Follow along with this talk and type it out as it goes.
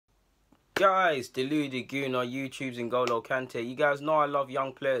Guys, Deluded Goon on YouTube's N'Golo Kante. You guys know I love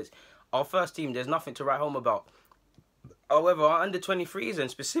young players. Our first team, there's nothing to write home about. However, our under-23s and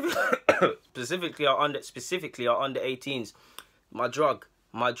specifically our under-18s, my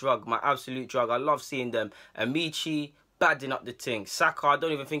absolute drug. I love seeing them. Amici, badding up the ting. Saka, I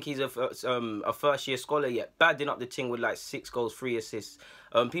don't even think he's a first-year scholar yet. Badding up the ting with like 6 goals, 3 assists.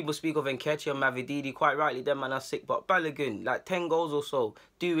 People speak of Nketiah and Mavididi, quite rightly, them man are sick. But Balogun, like 10 goals or so,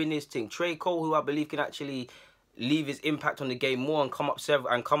 doing this thing. Trey Cole, who I believe can actually leave his impact on the game more and come up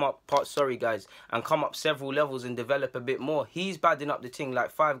several levels and develop a bit more. He's badding up the thing,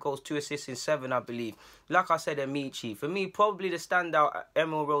 like 5 goals, 2 assists in 7, I believe. Like I said, Amici, for me, probably the standout,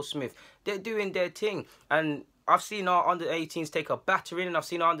 Emil Rose-Smith. They're doing their thing, and I've seen our under-18s take a battering, and I've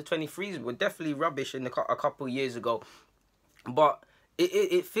seen our under-23s were definitely rubbish a couple of years ago. But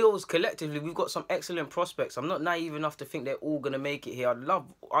it feels collectively we've got some excellent prospects. I'm not naive enough to think they're all gonna make it here.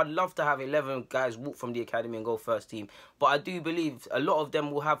 I'd love to have 11 guys walk from the academy and go first team. But I do believe a lot of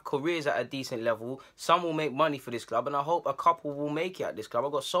them will have careers at a decent level. Some will make money for this club, and I hope a couple will make it at this club.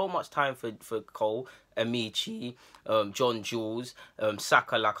 I've got so much time for Cole, Amici, John Jules,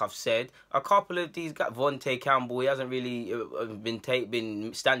 Saka, like I've said. A couple of these guys, Vontae Campbell, he hasn't really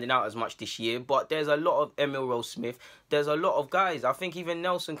been standing out as much this year, but there's a lot of Emil Rose-Smith. There's a lot of guys. I think even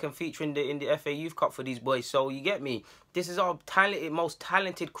Nelson can feature in the FA Youth Cup for these boys. So you get me. This is our most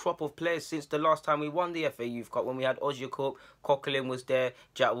talented crop of players since the last time we won the FA Youth Cup, when we had Ozyakup, Coquelin was there,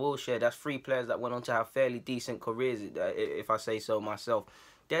 Jack Wilshere. That's 3 players that went on to have fairly decent careers, if I say so myself.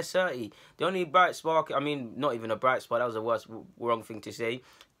 They're 30. The only bright spark, I mean, not even a bright spot, that was the wrong thing to say.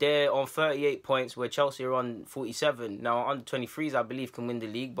 They're on 38 points, where Chelsea are on 47. Now, under-23s, I believe, can win the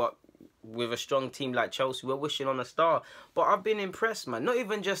league, but with a strong team like Chelsea, we're wishing on a star. But I've been impressed, man. Not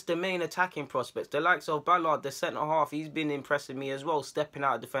even just the main attacking prospects. The likes of Ballard, the centre-half, he's been impressing me as well, stepping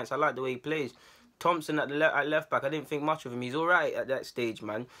out of defence. I like the way he plays. Thompson at left back, I didn't think much of him. He's all right at that stage,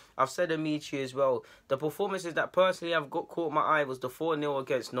 man. I've said Amici as well. The performances that personally have caught my eye was the 4-0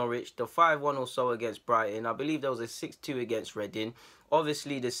 against Norwich, the 5-1 or so against Brighton. I believe there was a 6-2 against Reading.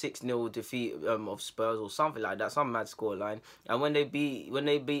 Obviously, the 6-0 defeat of Spurs or something like that, some mad scoreline. And when they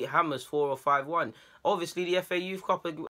beat Hammers 4 or 5-1. Obviously, the FA Youth Cup